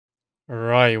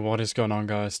Right, what is going on,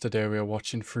 guys? Today we are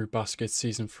watching Fruit Basket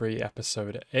Season 3,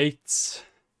 Episode 8.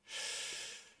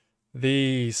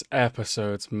 These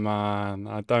episodes, man,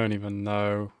 I don't even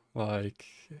know. Like,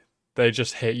 they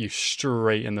just hit you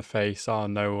straight in the face out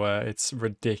of nowhere. It's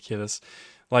ridiculous.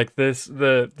 Like,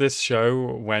 this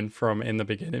show went from, in the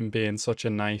beginning, being such a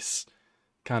nice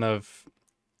kind of,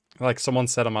 like someone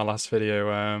said on my last video,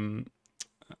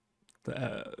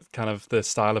 kind of the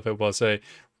style of it was a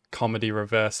comedy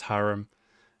reverse harem,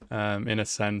 in a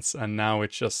sense, and now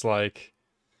it's just like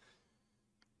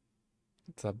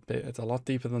it's a lot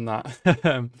deeper than that.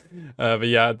 But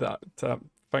yeah,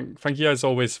 thank you guys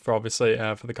always for obviously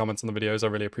for the comments on the videos. I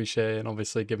really appreciate it, and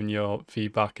obviously giving your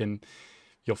feedback and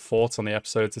your thoughts on the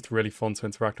episodes. It's really fun to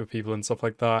interact with people and stuff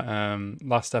like that.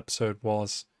 Last episode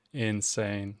was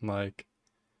insane. Like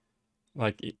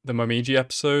the Momiji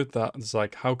episode, that was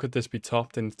like, how could this be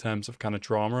topped in terms of kind of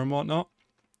drama and whatnot?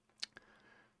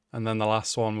 And then the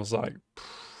last one was like,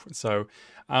 so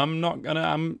I'm not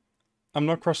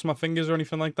crossing my fingers or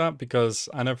anything like that, because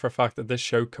I know for a fact that this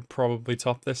show could probably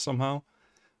top this somehow.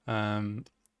 I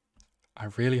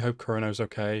really hope Kurono's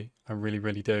okay. I really,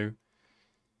 really do.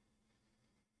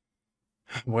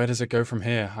 Where does it go from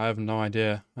here? I have no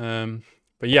idea. But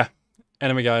yeah.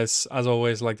 Anyway, guys, as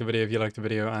always, like the video if you like the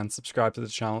video, and subscribe to the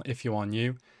channel if you are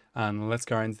new. And let's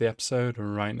go into the episode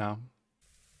right now.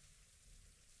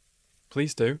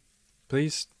 Please do.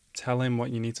 Please tell him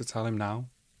what you need to tell him now.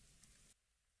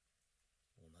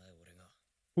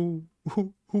 Ooh,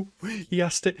 ooh, ooh. He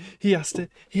asked it. He asked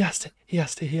it. He asked it. He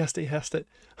asked it. He asked it. He asked it.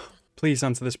 Please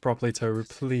answer this properly, Toru.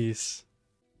 Please.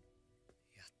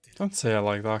 Don't say it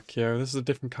like that, Kyo. This is a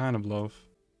different kind of love.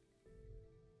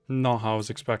 Not how I was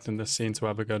expecting this scene to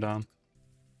ever go down.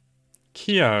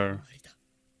 Kyo.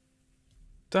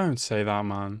 Don't say that,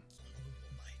 man.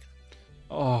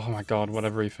 Oh my god,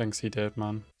 whatever he thinks he did,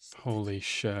 man. Holy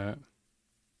shit.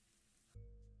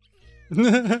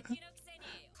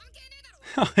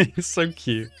 He's so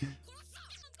cute.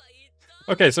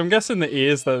 Okay, so I'm guessing the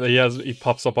ears that he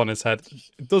pops up on his head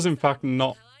does in fact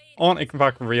aren't in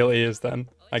fact real ears then,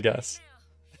 I guess.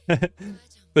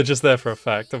 They're just there for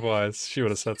effect, otherwise she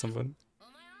would have said something.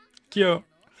 Cute.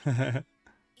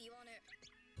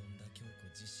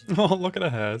 Oh, look at her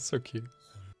hair, it's so cute.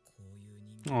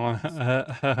 Oh,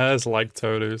 her hair's like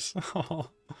Toru's. Oh,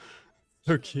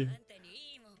 so cute.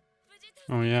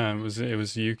 Oh yeah, it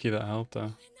was Yuki that helped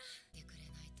her.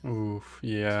 Oof,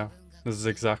 yeah. This is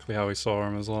exactly how we saw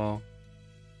him as well.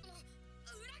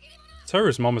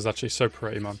 Toru's mom is actually so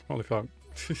pretty, man. Holy fuck.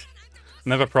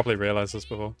 Never properly realized this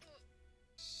before.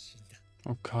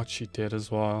 Oh god, she did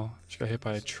as well. She got hit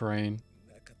by a train.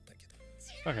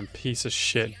 Fucking piece of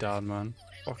shit, dad, man.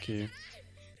 Fuck you.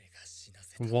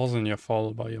 It wasn't your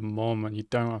fault about your mom, and you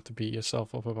don't have to beat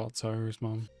yourself up about Toru's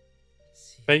mom.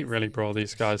 Fate really brought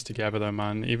these guys together though,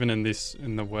 man. Even in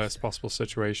the worst possible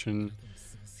situation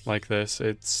like this,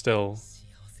 it still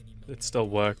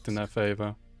worked in their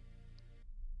favor.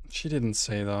 She didn't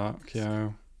say that,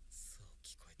 Kyo.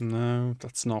 No,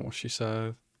 that's not what she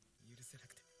said.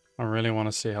 I really want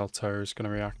to see how Toru's gonna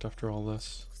react after all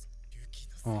this.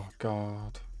 Oh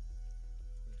god.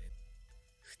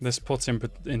 This puts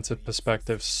into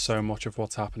perspective so much of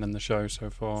what's happened in the show so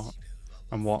far,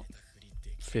 and what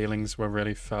feelings were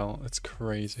really felt. It's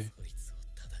crazy.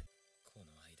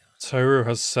 Toru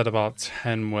has said about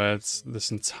 10 words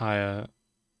this entire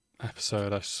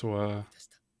episode, I swear.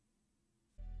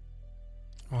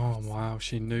 Oh wow,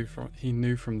 he knew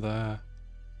from there.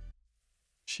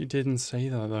 She didn't say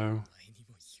that though.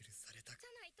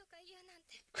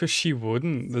 Cause she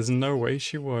wouldn't. There's no way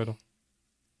she would.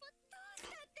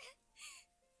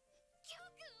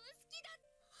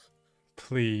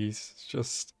 Please,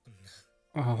 just...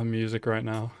 Oh, the music right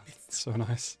now. It's so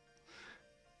nice.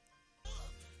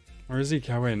 Where is he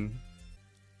going?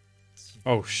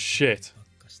 Oh shit.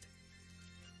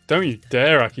 Don't you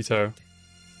dare, Akito.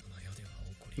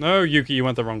 No, Yuki, you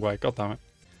went the wrong way. God damn it.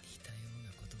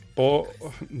 Boy,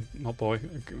 not boy.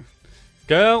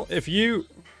 Girl, if you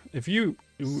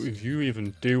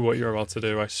even do what you're about to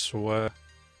do, I swear.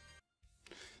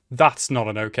 That's not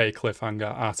an okay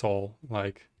cliffhanger at all.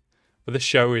 Like, but this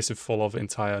show is full of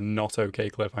entire not okay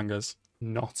cliffhangers.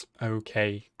 Not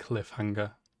okay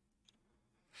cliffhanger.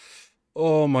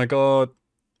 Oh my god.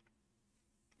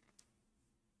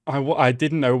 I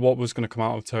didn't know what was going to come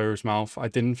out of Toru's mouth. I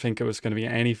didn't think it was going to be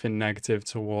anything negative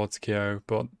towards Kyo,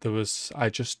 but I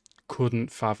just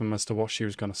couldn't fathom as to what she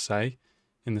was going to say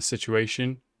in the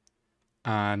situation.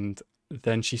 And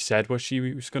then she said what she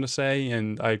was going to say,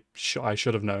 and I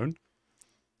should have known.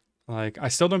 Like, I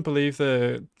still don't believe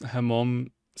that her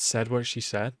mom said what she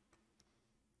said.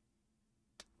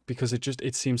 because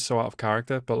it seems so out of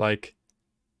character, but like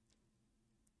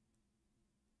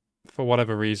for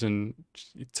whatever reason,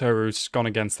 Toru's gone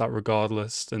against that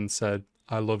regardless and said,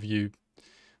 I love you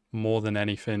more than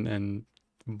anything, and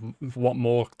what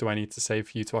more do I need to say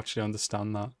for you to actually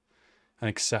understand that and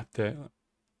accept it?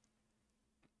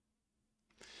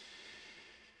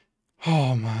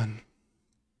 Oh man.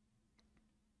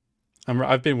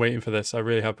 I've been waiting for this. I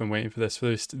really have been waiting for this,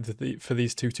 for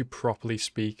these two to properly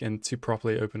speak and to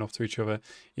properly open up to each other,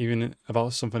 even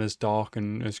about something as dark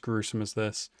and as gruesome as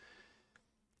this.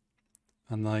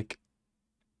 And like,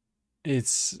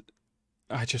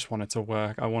 I just want it to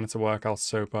work. I want it to work out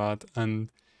so bad. And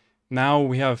now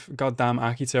we have goddamn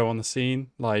Akito on the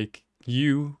scene. Like,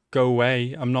 you go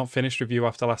away. I'm not finished with you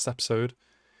after last episode.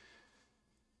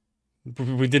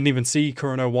 We didn't even see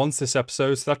Kurono once this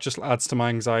episode, so that just adds to my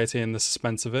anxiety and the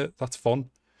suspense of it. That's fun.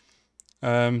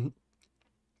 But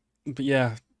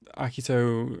yeah,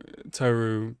 Akito,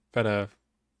 Toru better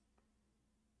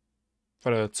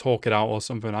talk it out or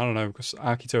something. I don't know, because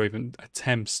Akito even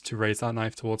attempts to raise that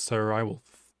knife towards Toru, I will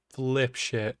flip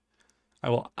shit.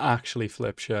 I will actually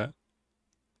flip shit.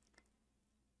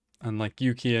 And like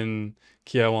Yuki and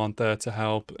Kyo aren't there to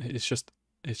help. It's just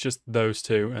those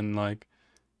two, and like,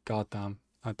 goddamn,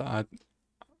 I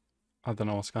don't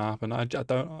know what's gonna happen. I don't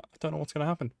know what's gonna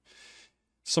happen.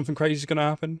 Something crazy is gonna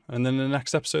happen, and then in the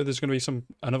next episode there's gonna be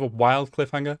another wild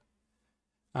cliffhanger,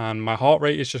 and my heart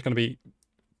rate is just gonna be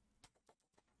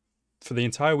for the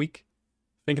entire week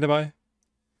thinking about it.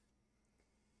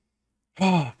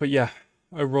 Oh, but yeah,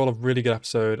 overall a really good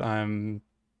episode. I'm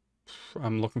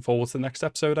looking forward to the next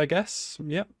episode, I guess.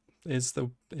 Yep, is the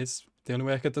only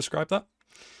way I could describe that.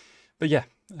 But yeah,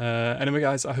 anyway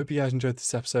guys, I hope you guys enjoyed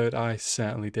this episode. I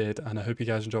certainly did, and I hope you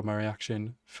guys enjoyed my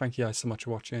reaction. Thank you guys so much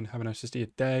for watching. Have a nice rest of your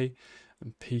day,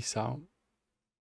 and peace out.